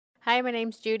Hi, my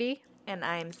name's Judy, And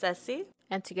I'm Ceci.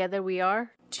 and together we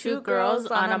are Two Girls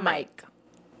on a Mic.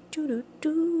 Do do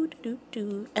do do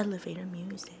do. Elevator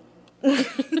music.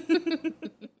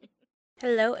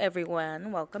 Hello,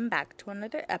 everyone. Welcome back to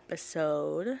another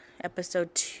episode.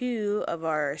 Episode 2 of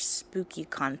our spooky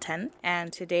content.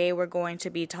 And today we're going to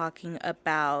be talking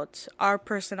about our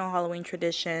personal Halloween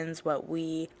traditions, what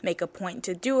we make a point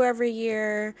to do every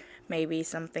year, maybe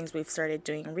some things we've started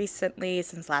doing recently,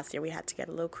 since last year we had to get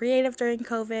a little creative during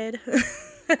COVID.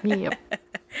 Yep.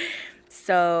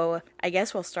 So I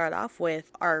guess we'll start off with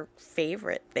our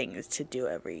favorite things to do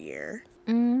every year.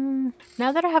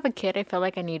 Now that I have a kid, I feel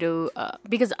like I need to,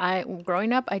 because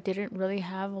growing up, I didn't really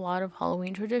have a lot of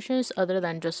Halloween traditions other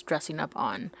than just dressing up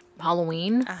on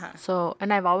Halloween. So,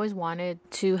 and I've always wanted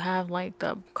to have like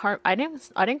I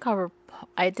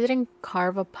didn't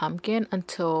carve a pumpkin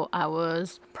until I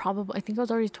was I think I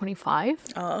was already 25.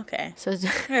 Oh, okay. So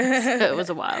it was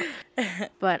a while.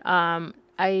 But,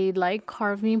 I like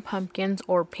carving pumpkins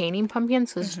or painting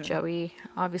pumpkins because Joey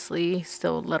obviously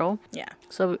still little. Yeah.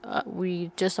 So we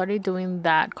just started doing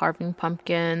that, carving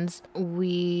pumpkins.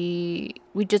 We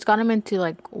just got him into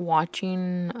like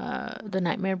watching The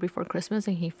Nightmare Before Christmas,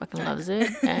 and he fucking loves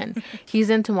it. And he's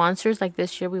into monsters. Like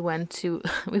this year, we went to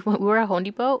we were at Home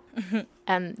Depot,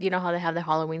 and you know how they have the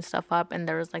Halloween stuff up, and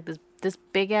there was like this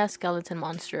big ass skeleton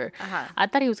monster. I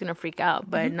thought he was gonna freak out,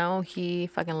 but no, he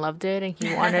fucking loved it, and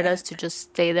he wanted us to just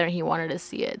stay there, and he wanted to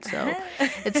see it. So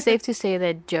it's safe to say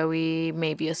that Joey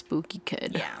may be a spooky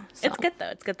kid. Yeah. So, It's good though.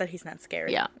 It's good that he's not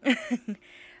scary. yeah.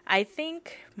 I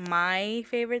think my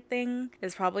favorite thing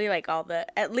is probably like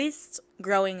at least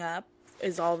growing up,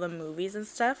 is all the movies and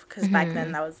stuff. Because back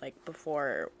then that was like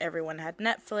before everyone had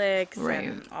Netflix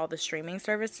and all the streaming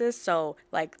services. So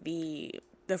like the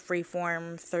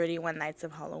Freeform 31 Nights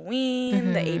of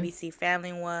Halloween, the ABC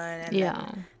Family one, and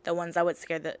then the ones that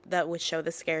would show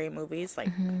the scary movies, like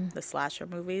the slasher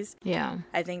movies. Yeah.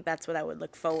 I think that's what I would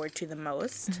look forward to the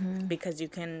most because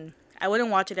I wouldn't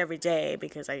watch it every day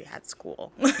because I had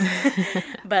school.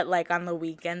 But like on the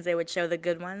weekends they would show the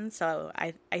good ones. So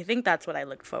I think that's what I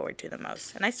look forward to the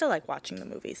most. And I still like watching the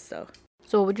movies, so.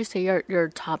 So what would you say your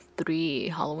top 3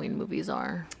 Halloween movies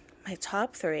are? My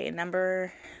top 3,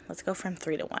 let's go from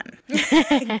 3 to 1.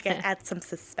 Add some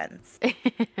suspense.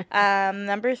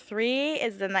 Number 3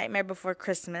 is The Nightmare Before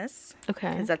Christmas.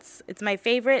 Okay. Because it's my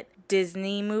favorite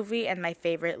Disney movie and my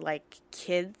favorite like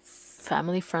kids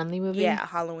Family friendly movie? Yeah,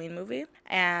 Halloween movie.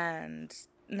 And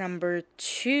number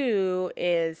 2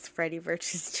 is Freddy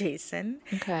vs. Jason.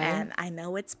 Okay. And I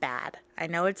know it's bad. I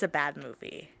know it's a bad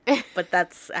movie. But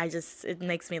it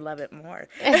makes me love it more.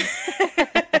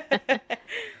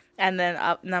 And then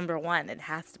number 1, it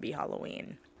has to be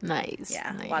Halloween. Nice.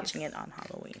 Yeah, nice. Watching it on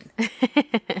Halloween.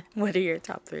 What are your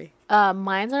top 3?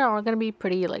 Mine are all gonna be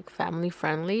pretty like family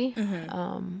friendly.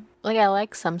 Like I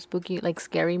like some spooky, like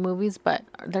scary movies, but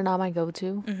they're not my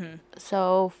go-to.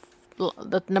 So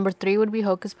the number 3 would be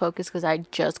Hocus Pocus because I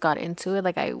just got into it.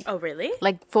 Like Oh, really?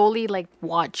 like fully like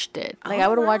watched it. Like I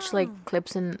would watch like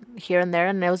clips in here and there,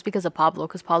 and it was because of Pablo,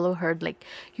 because Pablo heard like,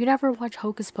 you never watch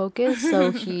Hocus Pocus,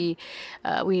 so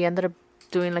we ended up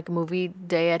doing like a movie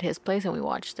day at his place, and we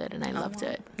watched it, and I loved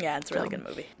it. Yeah, it's a really good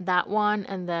movie. That one,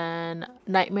 and then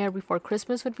Nightmare Before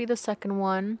Christmas would be the second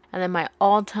one, and then my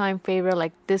all-time favorite,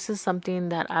 like this is something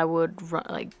that I would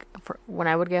when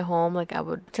I would get home, like I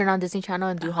would turn on Disney Channel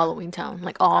and do Halloween Town,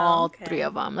 like all 3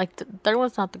 of them. Like the third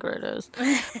one's not the greatest,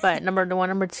 but number 1,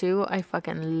 number 2, I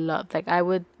fucking loved. Like I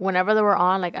would, whenever they were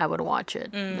on, like I would watch it.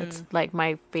 It's like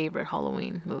my favorite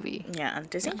Halloween movie. Yeah,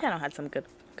 Disney Channel had some good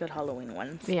Halloween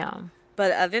ones. Yeah.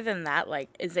 But other than that, like,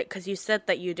 is it because you said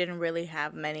that you didn't really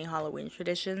have many Halloween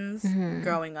traditions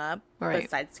growing up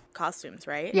besides costumes,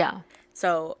 right? Yeah.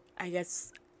 So I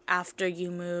guess after you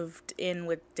moved in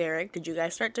with Derek, did you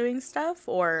guys start doing stuff,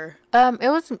 or? It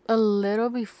was a little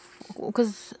before,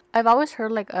 because I've always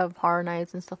heard like of horror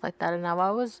nights and stuff like that, and I've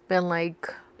always been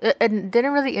like, it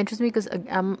didn't really interest me because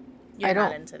You're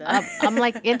not into that. I'm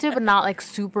like into it, but not like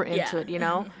super into it, you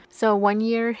know? So one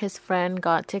year his friend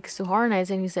got tickets to Horror Nights,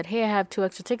 and he said, hey, I have 2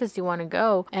 extra tickets. Do you want to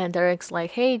go? And Derek's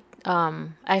like, hey,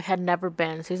 I had never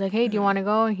been. So he's like, hey, do you want to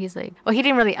go? And he's like, well, he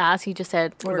didn't really ask. He just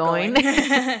said, we're going.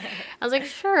 I was like,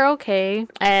 sure, okay.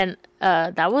 And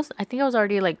I think I was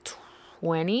already like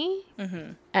 20.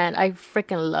 And I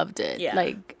freaking loved it. Yeah.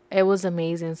 Like, it was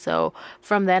amazing. So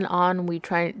from then on, we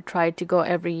tried to go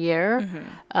every year.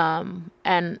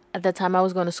 And at the time I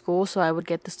was going to school, so I would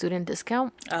get the student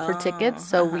discount for tickets.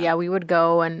 So we would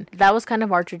go, and that was kind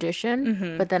of our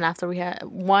tradition. But then after we had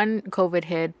one, COVID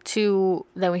hit, two,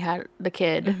 then we had the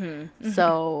kid,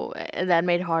 so that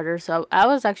made it harder. So I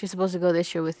was actually supposed to go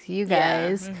this year with you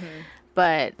guys.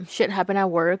 But shit happened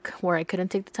at work where I couldn't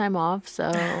take the time off,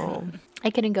 so I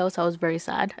couldn't go, so I was very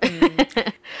sad.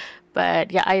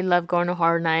 But yeah, I love going to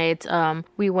Horror Nights.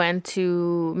 We went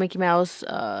to Mickey Mouse,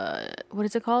 what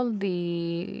is it called?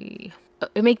 The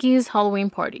Mickey's Halloween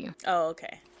Party. Oh,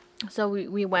 okay. So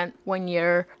we went one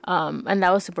year, and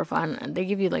that was super fun. And they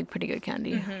give you like pretty good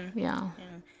candy. Yeah.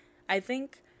 I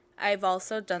think I've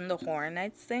also done the Horror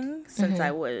Nights thing since I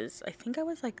think I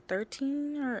was like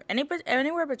 13 or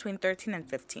anywhere between 13 and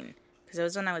 15, because it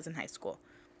was when I was in high school.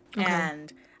 Okay.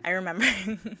 And I remember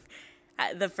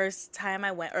the first time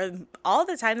I went, or all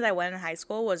the times I went in high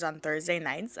school was on Thursday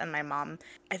nights, and my mom,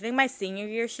 I think my senior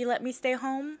year, she let me stay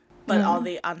home, but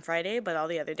on Friday, but all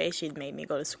the other days she'd made me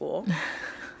go to school.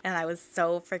 And I was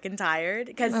so freaking tired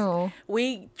because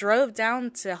we drove down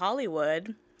to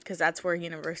Hollywood, because that's where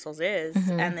Universal's is,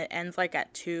 and it ends like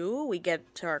at 2. We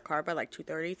get to our car by like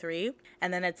 2:33,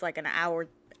 and then it's like an hour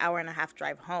and a half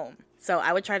drive home. So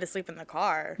I would try to sleep in the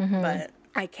car, but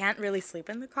I can't really sleep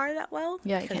in the car that well.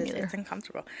 Yeah, I can't either. It's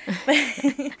uncomfortable.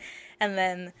 And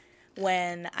then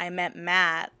when I met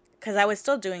Matt, because I was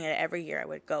still doing it every year, I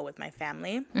would go with my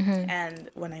family. And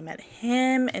when I met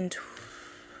him, and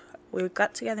we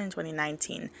got together in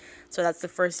 2019. So that's the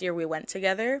first year we went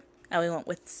together. And we went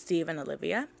with Steve and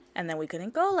Olivia. And then we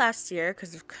couldn't go last year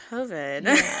because of COVID.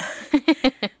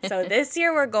 Yeah. So this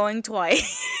year we're going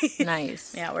twice.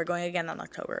 Nice. Yeah, we're going again on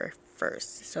October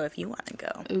 1st. So if you want to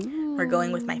go, we're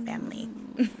going with my family.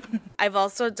 I've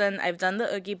done the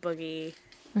Oogie Boogie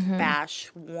Bash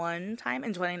one time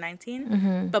in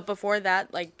 2019. But before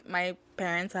that, like, my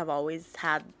parents have always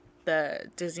had the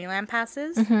Disneyland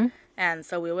passes. And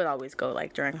so we would always go,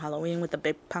 like, during Halloween with the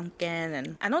big pumpkin.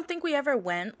 And I don't think we ever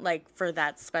went, like, for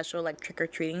that special, like,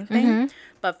 trick-or-treating thing.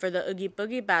 But for the Oogie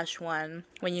Boogie Bash one,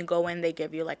 when you go in, they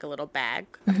give you, like, a little bag.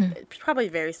 It's probably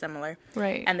very similar.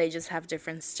 Right. And they just have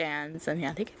different stands. And,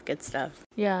 yeah, they give good stuff.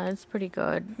 Yeah, it's pretty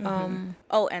good.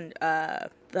 Oh, and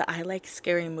the I Like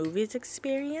Scary Movies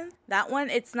experience. That one,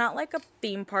 it's not like a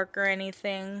theme park or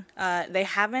anything. They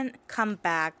haven't come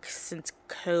back since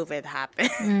COVID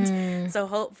happened. So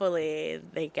hopefully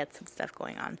they get some stuff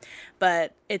going on.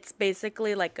 But it's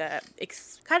basically like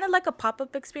kind of like a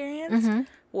pop-up experience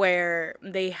where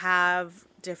they have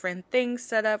different things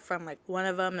set up. From, like, one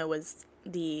of them, it was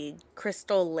the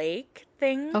Crystal Lake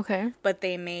thing. Okay. But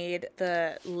they made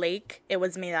the lake, it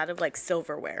was made out of, like,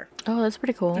 silverware. Oh, that's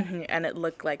pretty cool. And it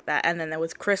looked like that. And then there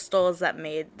was crystals that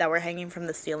were hanging from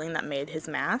the ceiling that made his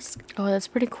mask. Oh, that's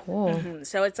pretty cool.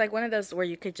 So it's like one of those where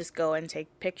you could just go and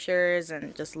take pictures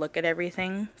and just look at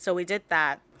everything. So we did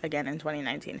that again in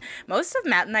 2019. Most of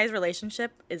Matt and I's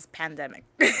relationship is pandemic.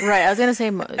 Right. I was going to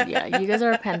say, yeah, you guys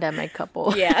are a pandemic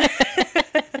couple. Yeah.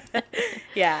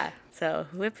 Yeah. So,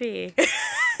 whoopee.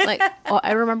 Like,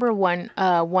 I remember one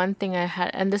thing I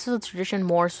had, and this is a tradition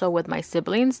more so with my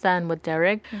siblings than with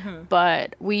Derek,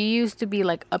 but we used to be,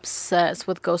 like, obsessed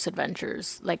with Ghost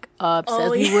Adventures. Like, obsessed.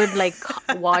 Oh, yeah. We would, like,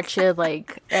 watch it,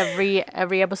 like, every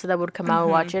episode that would come out,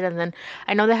 watch it. And then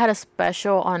I know they had a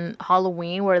special on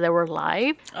Halloween where they were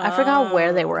live. I forgot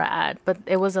where they were at, but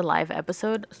it was a live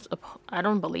episode. I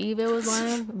don't believe it was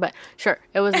live, but sure,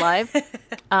 it was live.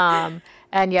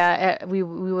 And yeah, we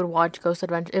would watch Ghost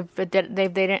Adventure. If they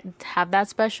didn't have that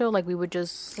special, like, we would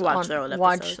just watch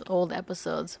old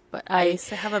episodes. But I used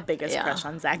to have a biggest crush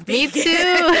on Zach Me Bagans.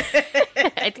 too.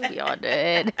 I think we all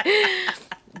did.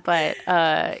 But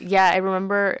yeah, I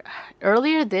remember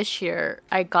earlier this year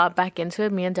I got back into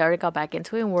it. Me and Derek got back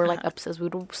into it, and we're like obsessed. We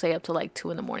would stay up till like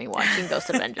 2 a.m. watching Ghost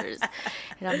Adventures,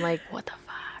 and I'm like, what the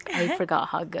fuck? I forgot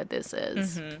how good this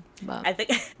is. But I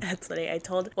think that's funny.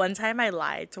 One time I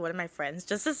lied to one of my friends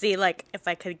just to see, like, if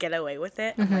I could get away with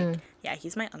it. I'm like, yeah,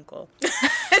 he's my uncle.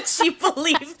 And she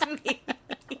believed me.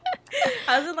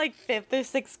 I was in, like, 5th or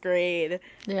 6th grade.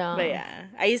 Yeah. But yeah,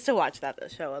 I used to watch that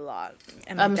show a lot.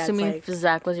 And my I'm dad's assuming like,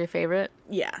 Zach was your favorite.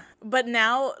 Yeah. But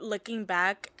now, looking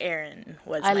back, Aaron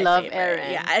was I my love favorite.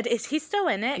 Aaron. Yeah. Is he still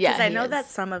in it? Yeah, Because I he know is. that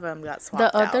some of them got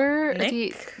swapped The out. other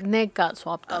Nick? Nick got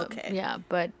swapped up. Okay. Yeah,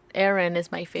 but Aaron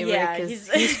is my favorite Yeah, because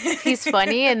he's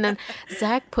funny, and then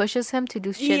Zach pushes him to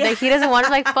do shit Yeah. that he doesn't want.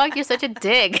 Like, fuck, you're such a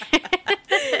dick.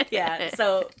 Yeah,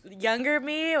 so younger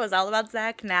me, it was all about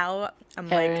Zach. Now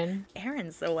I'm Aaron. like,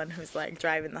 Aaron's the one who's, like,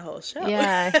 driving the whole show.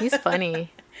 Yeah, he's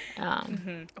funny.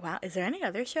 Wow, is there any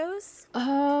other shows?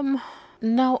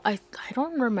 No, I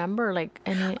don't remember like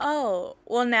any. Oh,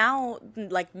 well now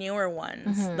like newer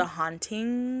ones, the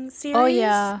Haunting Oh series.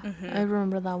 yeah, I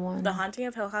remember that The one. Haunting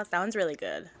of Hill House, that one's really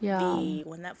good. Yeah. The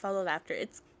one that followed after,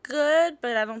 it's good,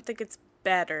 but I don't think it's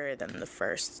better than the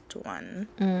first one.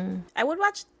 I would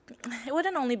watch. It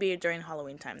wouldn't only be during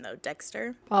Halloween time though.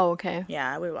 Dexter. Oh, okay.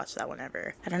 Yeah, I would watch that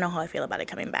whenever. I don't know how I feel about it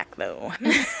coming back though.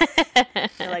 I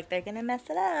feel like they're gonna mess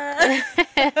it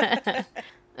up.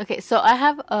 Okay, so I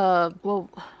have a well,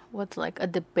 what's like a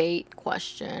debate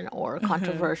question or a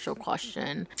controversial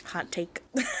question. Hot take.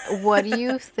 What do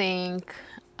you think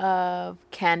of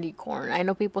candy corn? I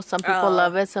know some people Oh.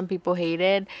 love it, some people hate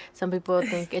it, some people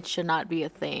think it should not be a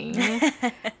thing.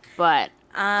 But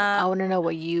I want to know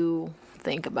what you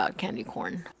think about candy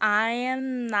corn. I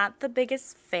am not the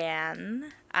biggest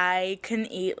fan. I can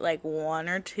eat like one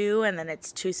or two and then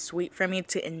it's too sweet for me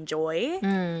to enjoy.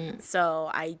 So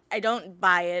I don't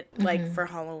buy it like for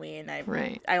Halloween.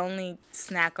 Right. I only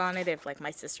snack on it if like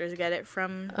my sisters get it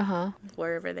from Uh-huh.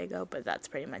 wherever they go, but that's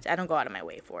pretty much. I don't go out of my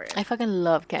way for it. I fucking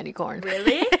love candy corn.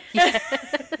 Really?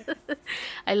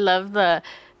 I love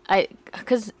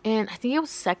because in I think it was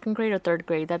second grade or third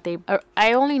grade that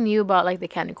I only knew about like the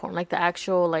candy corn, like the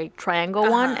actual like triangle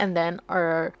one, and then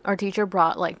our teacher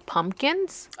brought like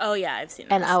pumpkins, Oh yeah, I've seen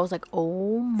and those. I was like,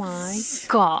 oh my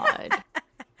god.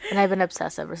 And I've been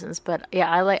obsessed ever since. But yeah,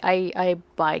 I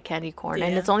buy candy corn,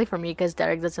 and Yeah. it's only for me because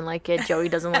Derek doesn't like it, Joey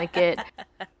doesn't like it,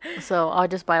 so I'll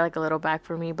just buy like a little bag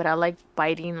for me. But I like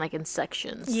biting like in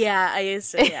sections. Yeah, I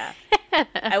used to. Yeah.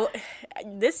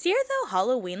 This year though,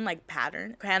 Halloween like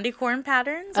candy corn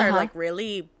patterns are like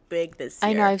really big this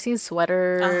year. I know, I've seen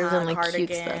sweaters and like cute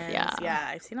Cardigans. stuff. Yeah. Yeah,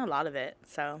 I've seen a lot of it.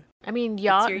 So I mean,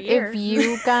 y'all, your year. if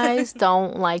you guys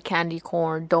don't like candy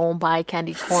corn, don't buy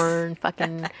candy corn.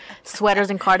 Fucking sweaters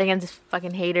and cardigans,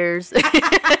 fucking haters. I'm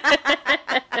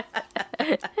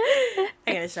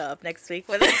gonna show up next week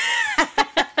with it.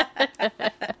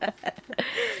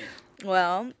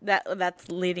 Well, that's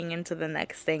leading into the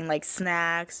next thing, like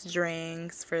snacks,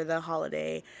 drinks for the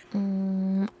holiday.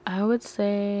 I would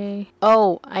say,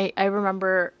 oh, I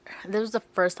remember this was the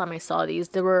first time I saw these.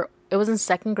 It was in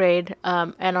second grade,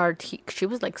 and she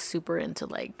was like super into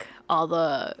like all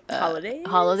the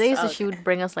holidays, so she Okay. would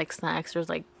bring us like snacks or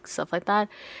like stuff like that.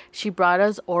 She brought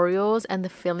us Oreos, and the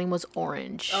filling was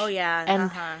orange. Oh yeah,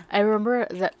 And I remember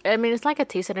that. I mean, it's not like it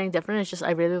tasted any different. It's just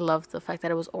I really loved the fact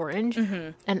that it was orange.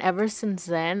 And ever since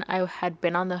then, I had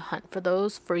been on the hunt for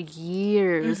those for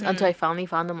years until I finally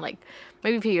found them like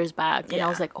maybe a few years back, and I Yeah.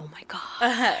 was like, oh my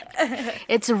god,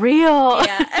 it's real.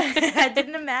 Yeah, I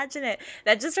didn't imagine it.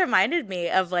 That just reminded me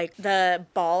of like the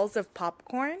balls of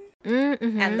popcorn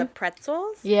and the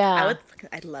pretzels. Yeah.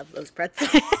 I love those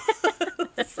pretzels.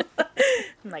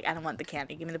 I'm like, I don't want the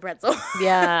candy. Give me the pretzel.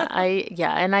 Yeah,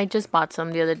 and I just bought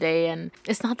some the other day, and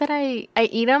it's not that I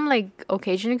eat them like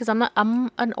occasionally because I'm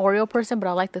an Oreo person, but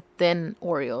I like the thin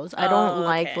Oreos. I don't Oh,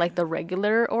 like okay. the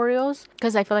regular Oreos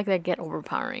because I feel like they get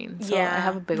overpowering. So I Yeah.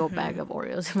 have a big old bag of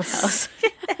Oreos in my house.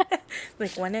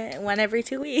 Like one every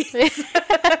 2 weeks.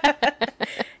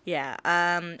 Yeah.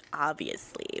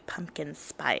 Obviously, pumpkin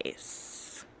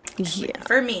spice Yeah.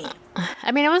 for me.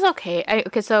 I mean, it was okay.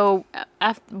 Okay, so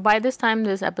by this time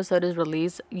this episode is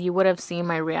released, you would have seen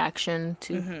my reaction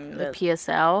to the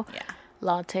PSL Yeah.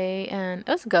 latte, and it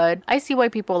was good. I see why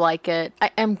people like it.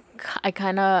 I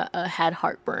kind of had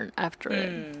heartburn after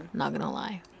it. Not gonna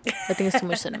lie. I think it's too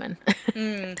much cinnamon.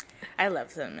 I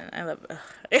love cinnamon. I love.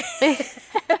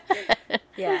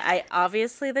 Yeah, I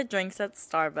obviously the drinks at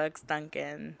Starbucks,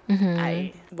 Dunkin'.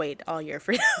 I wait all year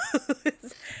for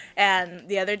those. And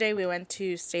the other day we went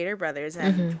to Stater Brothers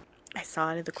and I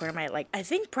saw it in the corner of my like. I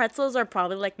think pretzels are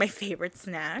probably like my favorite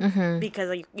snack because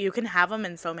like, you can have them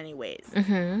in so many ways.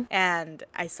 And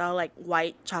I saw like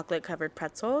white chocolate covered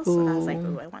pretzels, and I was like,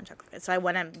 "Ooh, I want chocolate." So I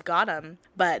went and got them,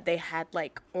 but they had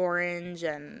like orange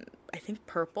and I think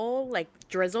purple like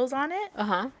drizzles on it.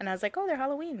 And I was like, "Oh, they're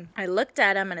Halloween." I looked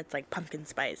at them, and it's like pumpkin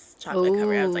spice chocolate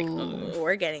covered. I was like, "Ooh,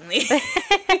 we're getting these.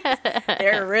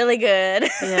 They're really good."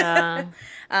 Yeah.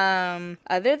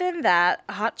 Other than that,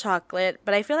 hot chocolate,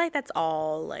 but I feel like that's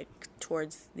all like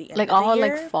towards the end Like of the all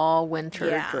year. like fall winter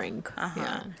Yeah. drink.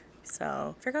 Yeah.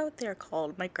 So, I forgot what they're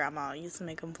called. My grandma used to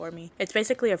make them for me. It's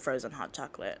basically a frozen hot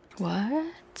chocolate.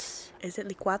 What? Is it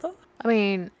licuado? I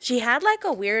mean, She had like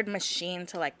a weird machine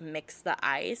to like mix the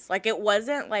ice. Like it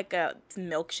wasn't like a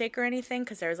milkshake or anything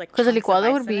because there was like because a chunks of licuado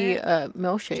ice would in be it. a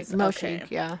milkshake. Just- Milkshake,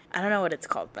 okay. yeah. I don't know what it's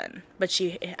called then, but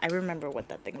I remember what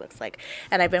that thing looks like,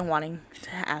 and I've been wanting to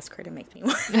ask her to make me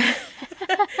one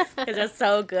because it's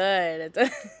so good,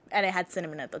 and it had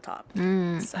cinnamon at the top.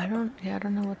 So I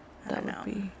don't know what that don't would know.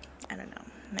 be. I don't know.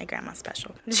 my grandma's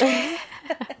special.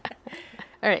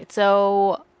 All right.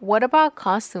 So, what about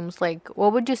costumes? Like,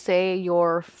 what would you say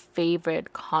your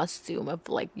favorite costume of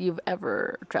like you've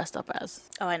ever dressed up as?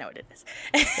 Oh, I know what it is.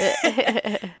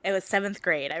 It was 7th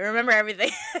grade. I remember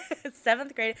everything.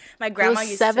 7th grade. My It grandma was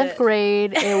used seventh to.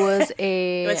 grade. It was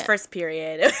It was a first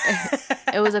period.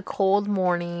 it was a cold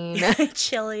morning.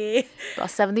 Chilly. About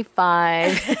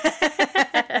 75.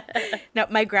 No,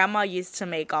 my grandma used to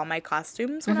make all my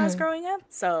costumes when I Mm-hmm. was growing up.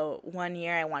 So one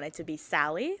year I wanted to be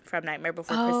Sally from Nightmare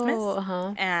Before Christmas. Oh,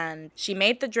 uh-huh. And she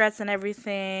made the dress and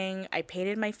everything. I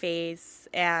painted my face.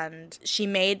 And she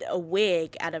made a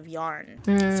wig out of yarn.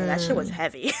 So that shit was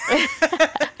heavy.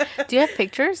 Do you have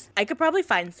pictures? I could probably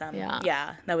find some.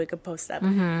 Yeah. That we could post up.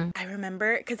 I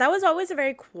remember, because I was always a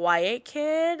very quiet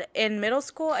kid. In middle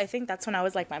school, I think that's when I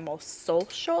was like my most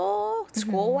social,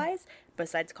 school-wise,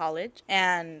 besides college.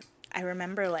 And I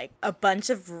remember like a bunch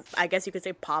of, I guess you could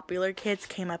say, popular kids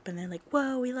came up and they're like,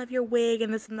 whoa, we love your wig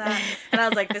and this and that. And I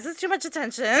was like, this is too much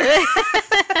attention.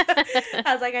 I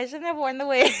was like, I shouldn't have worn the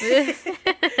wig.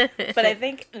 But I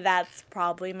think that's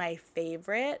probably my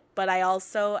favorite. But I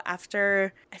also,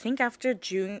 after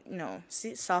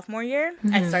sophomore year,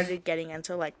 I started getting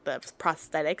into like the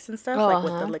prosthetics and stuff, like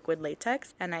with the liquid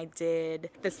latex. And I did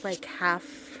this like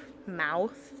half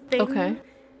mouth thing. Okay.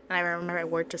 And I remember I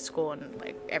wore it to school and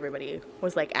like everybody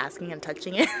was like asking and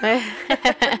touching it.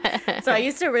 So I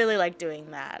used to really like doing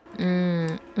that.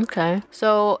 Okay.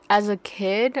 So as a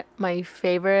kid, my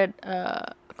favorite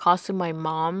costume my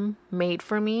mom made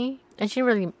for me, and she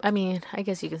really, I mean, I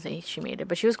guess you can say she made it,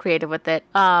 but she was creative with it.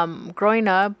 Growing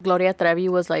up, Gloria Trevi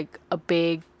was like a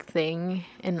big thing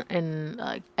in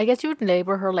I guess you would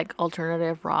label her like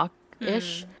alternative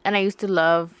rock-ish. And I used to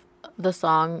love the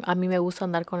song A mí me gusta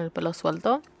andar con el pelo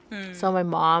suelto. So my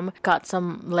mom got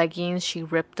some leggings, she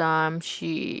ripped them,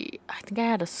 I think I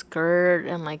had a skirt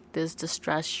and like this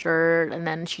distressed shirt, and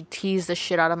then she teased the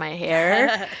shit out of my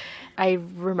hair. I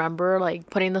remember like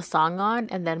putting the song on,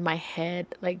 and then my head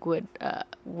like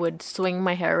would swing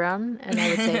my hair around, and I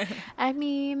would say, "A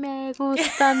mí me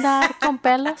gusta andar con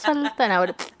pelo suelto," and I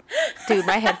would, dude,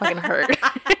 my head fucking hurt.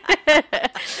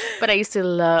 But I used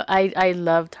to I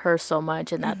loved her so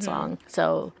much in that song.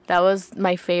 So that was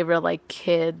my favorite like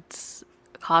kids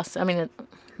costume. I mean,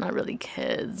 not really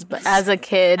kids, but as a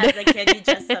kid. As a kid, you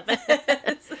dressed up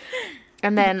as.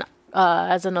 And then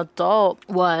as an adult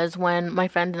was when my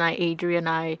friend and Adrian and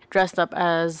I dressed up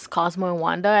as Cosmo and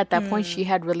Wanda. At that point, she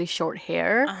had really short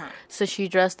hair. So she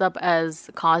dressed up as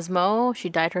Cosmo. She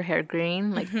dyed her hair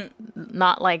green, like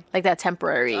not like that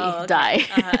temporary dye.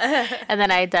 And then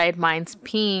I dyed mine's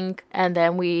pink. And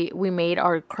then we made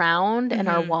our crown and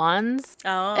our wands.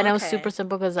 And it was super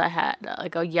simple because I had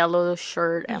like a yellow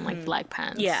shirt and like black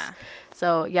pants. Yeah.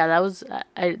 So yeah, that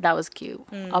was cute.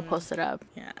 I'll post it up.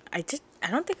 Yeah, I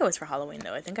don't think it was for Halloween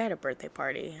though. I think I had a birthday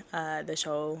party. The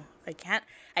show.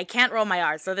 I can't roll my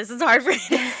R's, so this is hard for me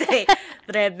to say.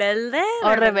 Rebelde.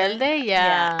 Oh, Rebelde,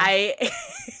 yeah. I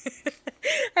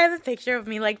have a picture of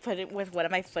me like putting with one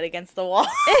of my foot against the wall.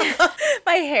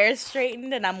 My hair is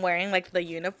straightened and I'm wearing like the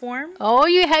uniform. Oh,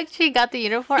 you actually got the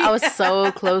uniform? I was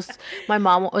so close. My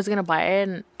mom was gonna buy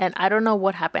it, and I don't know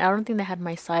what happened. I don't think they had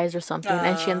my size or something,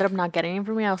 and she ended up not getting it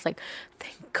for me. I was like,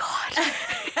 thank God.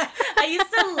 I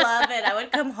used to love it. I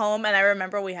would come home and I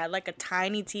remember we had like a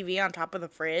tiny TV on top of the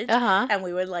fridge, and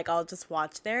we would like all just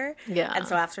watch there. Yeah. And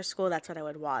so after school, that's what I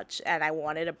would watch. And I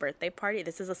wanted a birthday party.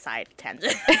 This is a side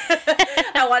tangent.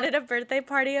 I wanted a birthday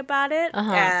party about it,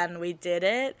 and we did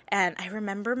it. And I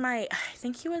remember I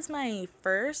think he was my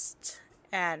first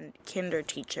and kinder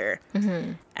teacher.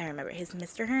 I remember his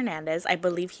Mr. Hernandez. I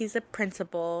believe he's a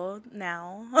principal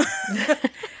now.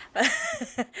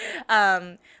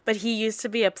 But he used to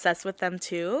be obsessed with them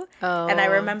too. And I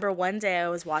remember one day I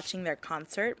was watching their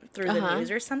concert through the news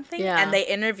or something, and they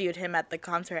interviewed him at the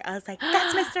concert. I was like,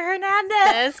 that's Mr.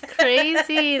 Hernandez. That's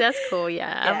crazy. That's cool.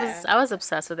 Yeah. I was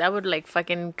obsessed with it. I would like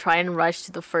fucking try and rush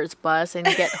to the first bus and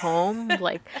get home,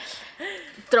 like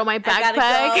throw my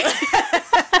backpack.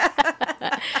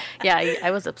 Yeah, I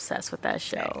was obsessed with that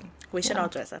show. We should all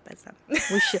dress up as them.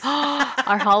 We should.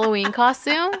 Our Halloween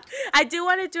costume? I do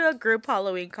want to do a group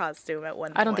Halloween costume at one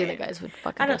point. I don't think the guys would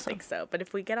fucking I don't dress think up. so, but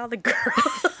if we get all the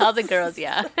girls. All the girls,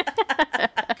 yeah.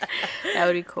 That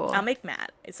would be cool. I'll make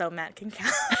Matt, so Matt can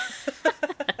count.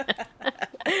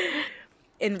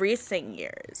 In recent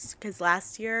years, because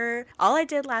all I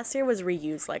did last year was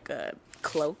reuse like a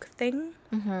cloak thing.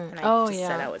 And I Oh, just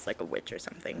said yeah. I was like a witch or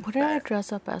something. What did I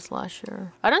dress up as last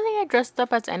year? I don't think I dressed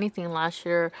up as anything last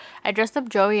year. I dressed up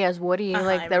Joey as Woody. I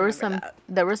remember that.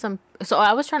 There were some. So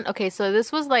I was trying. Okay, so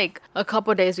this was like a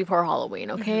couple days before Halloween.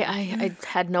 Okay, I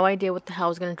had no idea what the hell I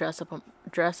was gonna dress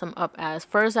him up as.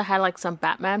 First, I had like some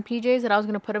Batman PJs that I was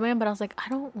gonna put him in, but I was like, I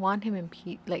don't want him in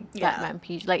Batman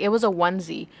PJ. Like it was a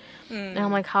onesie, and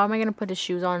I'm like, how am I gonna put his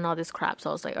shoes on and all this crap? So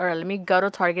I was like, all right, let me go to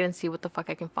Target and see what the fuck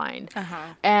I can find.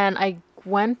 And I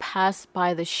went past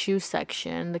by the shoe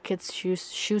section, the kids shoe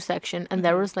section, and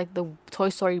there was like the Toy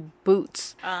Story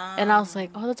boots, and I was like,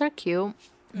 oh, those are cute.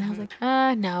 And I was like,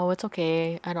 no, it's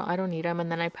okay. I don't need them.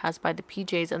 And then I passed by the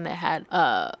PJs, and they had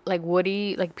like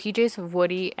Woody, like PJs of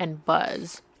Woody and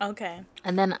Buzz. Okay.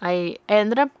 And then I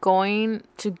ended up going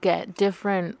to get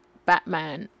different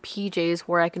Batman PJs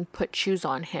where I can put shoes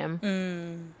on him.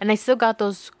 And I still got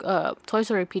those Toy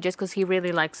Story PJs because he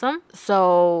really likes them.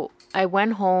 So I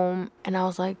went home and I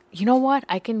was like, you know what?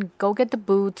 I can go get the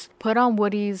boots, put on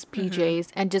Woody's PJs,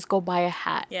 and just go buy a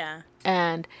hat. Yeah.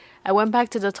 And I went back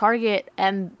to the Target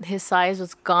and his size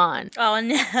was gone. Oh,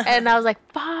 no. And I was like,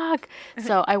 fuck.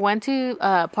 So I went to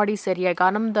Party City. I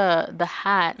got him the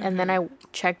hat. And then I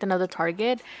checked another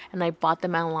Target and I bought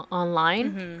them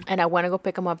online. And I went to go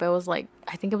pick them up. It was like,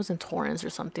 I think it was in Torrance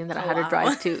or something that I had to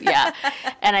drive to. Yeah.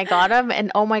 And I got him.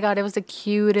 And oh my God, it was the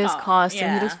cutest costume.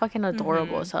 yeah. He looks fucking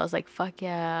adorable. So I was like, fuck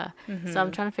yeah. So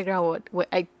I'm trying to figure out what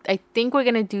I think we're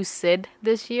going to do Sid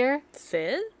this year.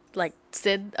 Sid? Like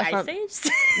Sid Ice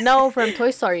Age? no, from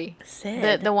Toy Story.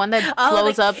 Sid. The one that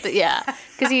blows up. Yeah,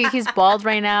 because he's bald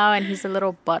right now and he's a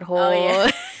little butthole. Oh,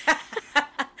 yeah.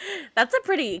 That's a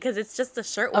pretty, because it's just a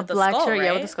shirt with a black skull, shirt, right?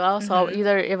 yeah, with the skull. So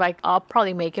either I'll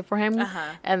probably make it for him,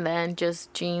 and then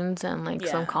just jeans and like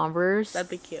some Converse. That'd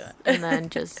be cute. And then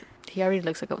just he already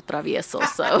looks like a travieso,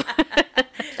 so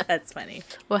that's funny.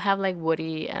 We'll have like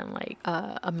Woody and like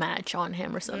a match on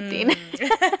him or something.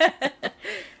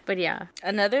 But yeah.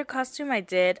 Another costume I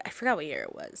did, I forgot what year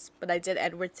it was, but I did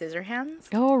Edward Scissorhands.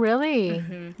 Oh, really?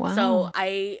 Wow. So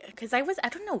I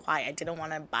don't know why I didn't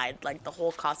want to buy like the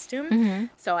whole costume.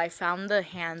 So I found the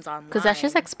hands online. Because that's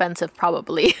just expensive,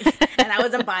 probably. And I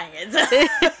wasn't buying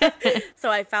it.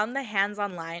 So I found the hands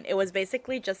online. It was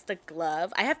basically just a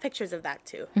glove. I have pictures of that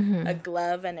too. A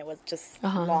glove, and it was just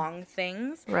long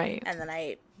things. Right. And then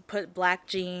I put black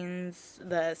jeans,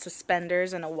 the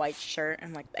suspenders, and a white shirt,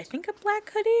 and like I think a black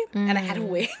hoodie, and I had a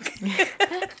wig.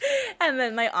 And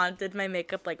then my aunt did my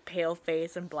makeup like pale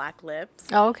face and black lips.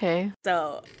 Oh, okay.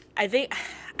 So I think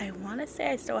I want to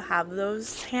say I still have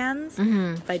those hands.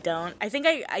 If I don't, I think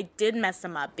I did mess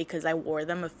them up because I wore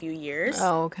them a few years.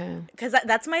 Oh, okay. Because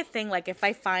that's my thing. Like if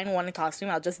I find one costume,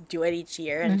 I'll just do it each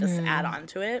year and just add on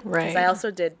to it. Right. Because I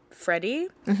also did Freddy.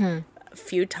 A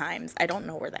few times. I don't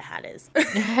know where the hat is.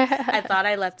 I thought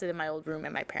I left it in my old room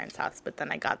at my parents' house, but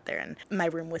then I got there and my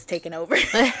room was taken over.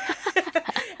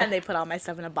 And they put all my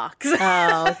stuff in a box.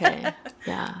 Oh, okay.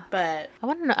 Yeah. But I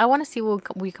want to know. I want to see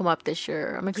what we come up this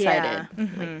year. I'm excited. Yeah.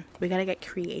 Like, we gotta get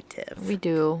creative. We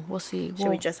do. We'll see. Should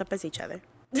we dress up as each other?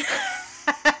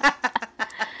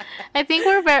 I think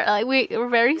we're very we're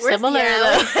very similar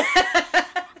though.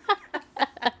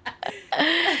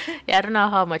 Yeah, I don't know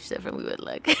how much different we would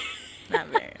look. Not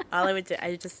very. All I would do,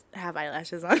 I just have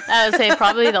eyelashes on. I would say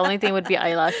probably the only thing would be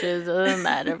eyelashes. Other than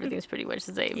that, everything's pretty much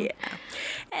the same. Yeah.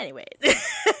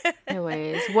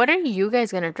 Anyways, what are you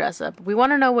guys gonna dress up? We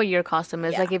want to know what your costume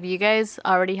is. Yeah. Like, if you guys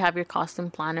already have your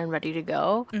costume planned and ready to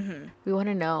go, we want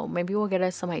to know. Maybe we'll get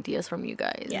us some ideas from you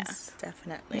guys. yes,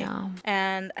 definitely. Yeah.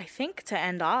 And I think to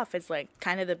end off is like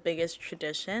kind of the biggest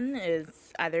tradition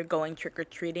is either going trick or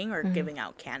treating or giving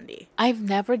out candy. I've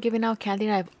never given out candy,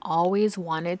 and I've always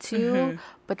wanted to,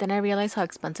 but then I realized how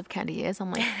expensive candy is.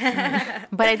 I'm like,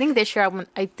 but I think this year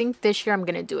I'm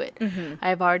gonna do it.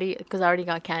 I already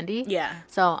got candy. Yeah.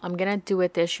 So I'm gonna do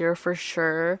it this year for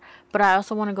sure. But I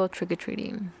also want to go trick or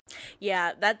treating.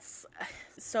 Yeah, that's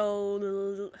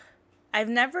so. I've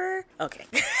never. Okay.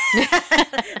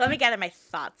 Let me gather my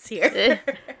thoughts here.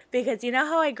 Because you know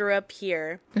how I grew up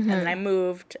here and then I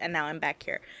moved and now I'm back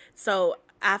here. So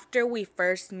after we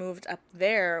first moved up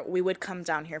there, we would come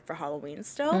down here for Halloween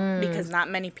still because not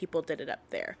many people did it up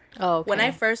there. Oh, okay. When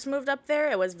I first moved up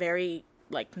there, it was very,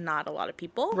 like, not a lot of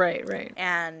people. Right.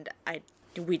 And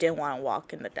we didn't want to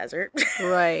walk in the desert.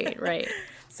 Right.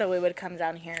 So we would come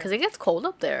down here. Because it gets cold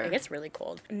up there. It gets really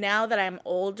cold. Now that I'm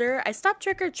older, I stopped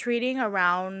trick-or-treating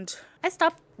around... I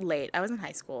stopped late. I was in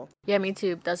high school. Yeah, me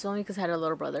too. That's only because I had a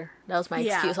little brother. That was my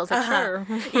excuse. I was like, sure.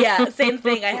 Yeah, same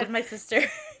thing. I had my sister.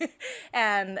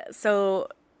 And so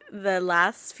the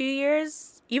last few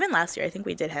years, even last year, I think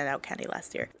we did hand out candy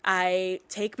last year. I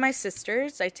take my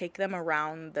sisters, I take them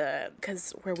around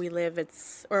because where we live,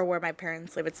 or where my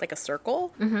parents live, it's like a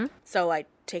circle. Mm-hmm. So I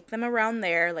take them around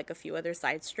there, like a few other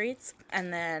side streets,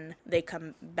 and then they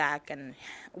come back and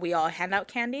we all hand out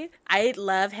candy. I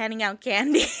love handing out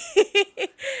candy.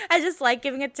 I just like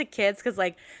giving it to kids because,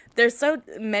 like, there's so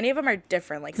many of them are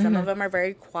different. Like, some of them are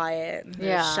very quiet and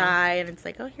they're shy, and it's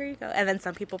like, oh, here you go. And then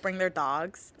some people bring their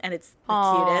dogs, and it's the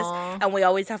cutest. And we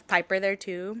always have Piper there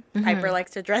too. Piper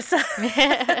likes to dress up.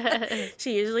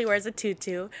 She usually wears a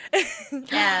tutu.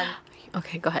 And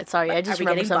okay, go ahead. Sorry, I just are we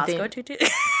remember getting something. Bosco tutu?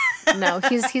 No,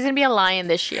 he's gonna be a lion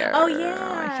this year. Oh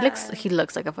yeah, he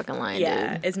looks like a fucking lion.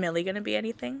 Yeah, dude. is Millie gonna be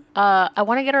anything? I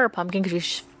want to get her a pumpkin because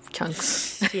she's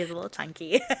chunks. She is a little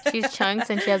chunky. She's chunks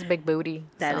and she has big booty.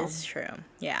 That is true.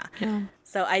 Yeah.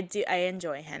 So I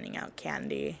enjoy handing out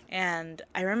candy. And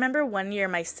I remember one year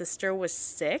my sister was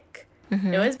sick.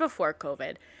 It was before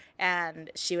COVID. And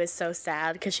she was so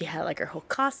sad because she had like her whole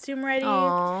costume ready.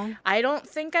 Aww. I don't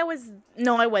think I was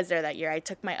there that year. I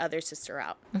took my other sister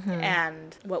out.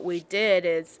 And what we did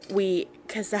is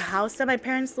because the house that my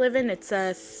parents live in, it's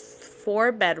a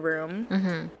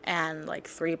 4-bedroom and like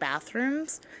 3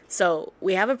 bathrooms. So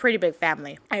we have a pretty big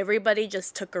family. Everybody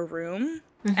just took a room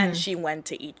and she went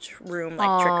to each room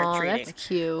like trick-or-treating. That's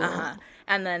cute.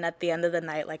 And then at the end of the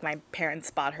night, like, my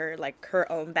parents bought her like her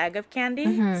own bag of candy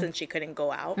since she couldn't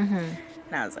go out. And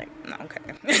I was like, no, okay.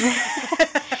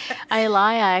 I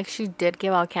lie. I actually did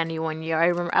give out candy one year. I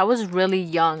remember I was really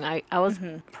young. I was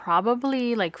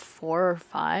probably like 4 or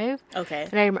 5.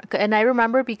 Okay. And I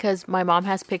remember because my mom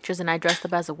has pictures and I dressed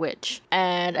up as a witch.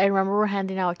 And I remember we're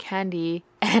handing out candy.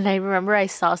 And I remember I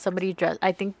saw somebody dressed.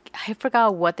 I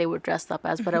forgot what they were dressed up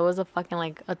as, but it was a fucking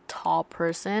like a tall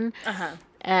person.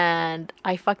 And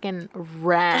I fucking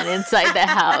ran inside the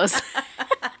house.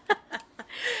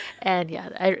 And yeah,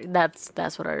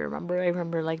 that's what I remember. I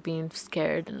remember like being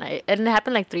scared, and it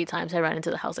happened like 3 times. I ran into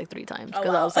the house like 3 times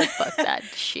because I was like, "Fuck that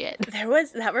shit."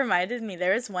 That reminded me.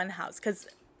 There was one house because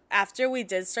after we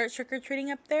did start trick or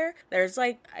treating up there, there's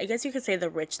like, I guess you could say, the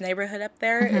rich neighborhood up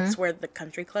there. It's where the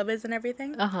country club is and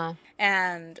everything.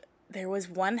 And there was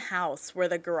one house where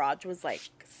the garage was like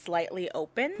slightly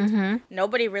open.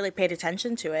 Nobody really paid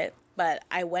attention to it, but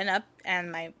I went up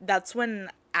and that's when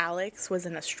Alex was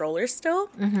in a stroller still.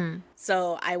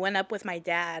 So I went up with my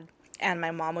dad and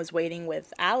my mom was waiting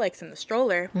with Alex in the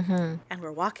stroller, and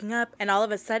we're walking up, and all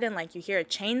of a sudden, like, you hear a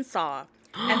chainsaw.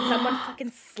 And someone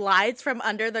fucking slides from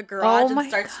under the garage and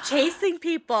starts chasing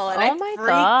people. And I freaked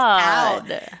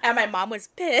out. And my mom was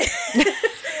pissed.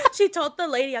 She told the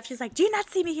lady off. She's like, "Do you not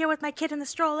see me here with my kid in the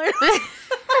stroller?"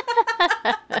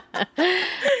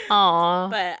 Aww.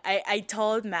 But I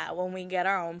told Matt, when we get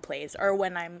our own place, or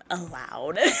when I'm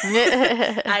allowed,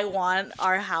 I want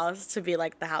our house to be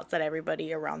like the house that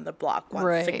everybody around the block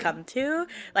wants to come to.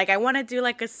 Like, I want to do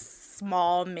like a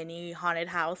small mini haunted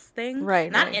house thing.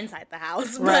 Not inside the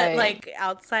house, but like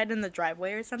outside in the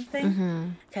driveway or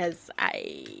something. Because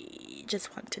I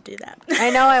just want to do that. I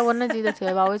know, I want to do that too.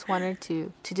 I've always wanted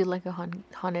to do like a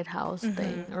haunted house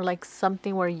thing, or like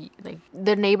something where like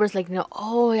the neighbors like,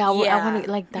 oh yeah, I want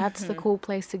to, like, that's the cool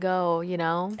place to go, you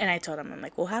know. And I told him, I'm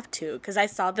like, we'll have 2, because I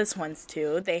saw this once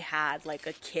too. They had like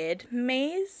a kid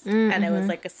maze, and it was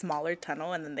like a smaller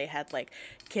tunnel, and then they had like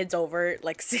kids over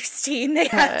like 16. They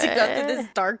had to go through this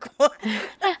dark one.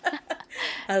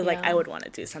 I was like, I would want to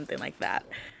do something like that.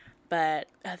 But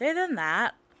other than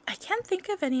that, I can't think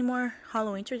of any more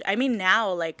Halloween traditions. I mean,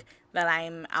 now, like, that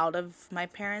I'm out of my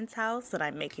parents' house, that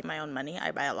I'm making my own money,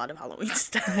 I buy a lot of Halloween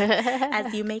stuff.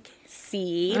 As you may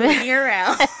see me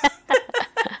around.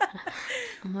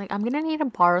 I'm like, I'm gonna need to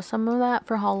borrow some of that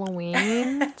for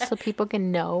Halloween so people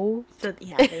can know. So,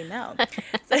 yeah, they know.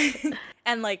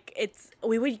 And like,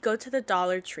 we would go to the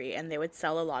Dollar Tree and they would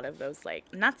sell a lot of those, like,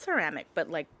 not ceramic, but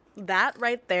like that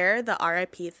right there, the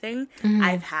RIP thing,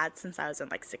 I've had since I was in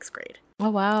like 6th grade. Oh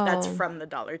wow. That's from the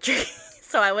Dollar Tree.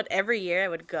 So every year I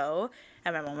would go,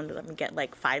 and my mom would let me get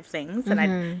like 5 things,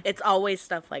 and it's always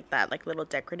stuff like that, like little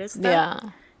decorative stuff. Yeah.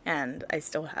 And I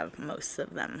still have most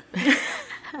of them.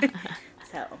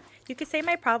 So you could say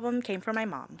my problem came from my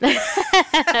mom.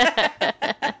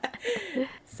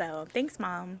 So thanks,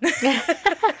 Mom.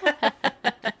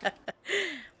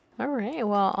 All right.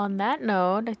 Well, on that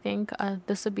note, I think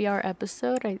this will be our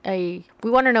episode. We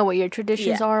want to know what your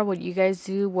traditions are, what you guys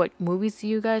do, what movies do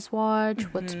you guys watch,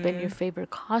 what's been your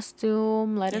favorite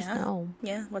costume. Let us know.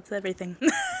 Yeah, what's everything?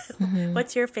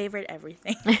 What's your favorite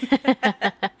everything?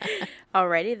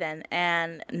 Alrighty then.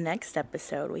 And next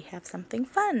episode, we have something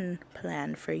fun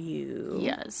planned for you.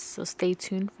 Yes. So stay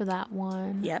tuned for that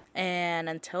one. Yep. And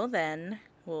until then,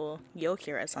 you'll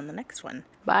hear us on the next one.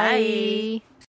 Bye.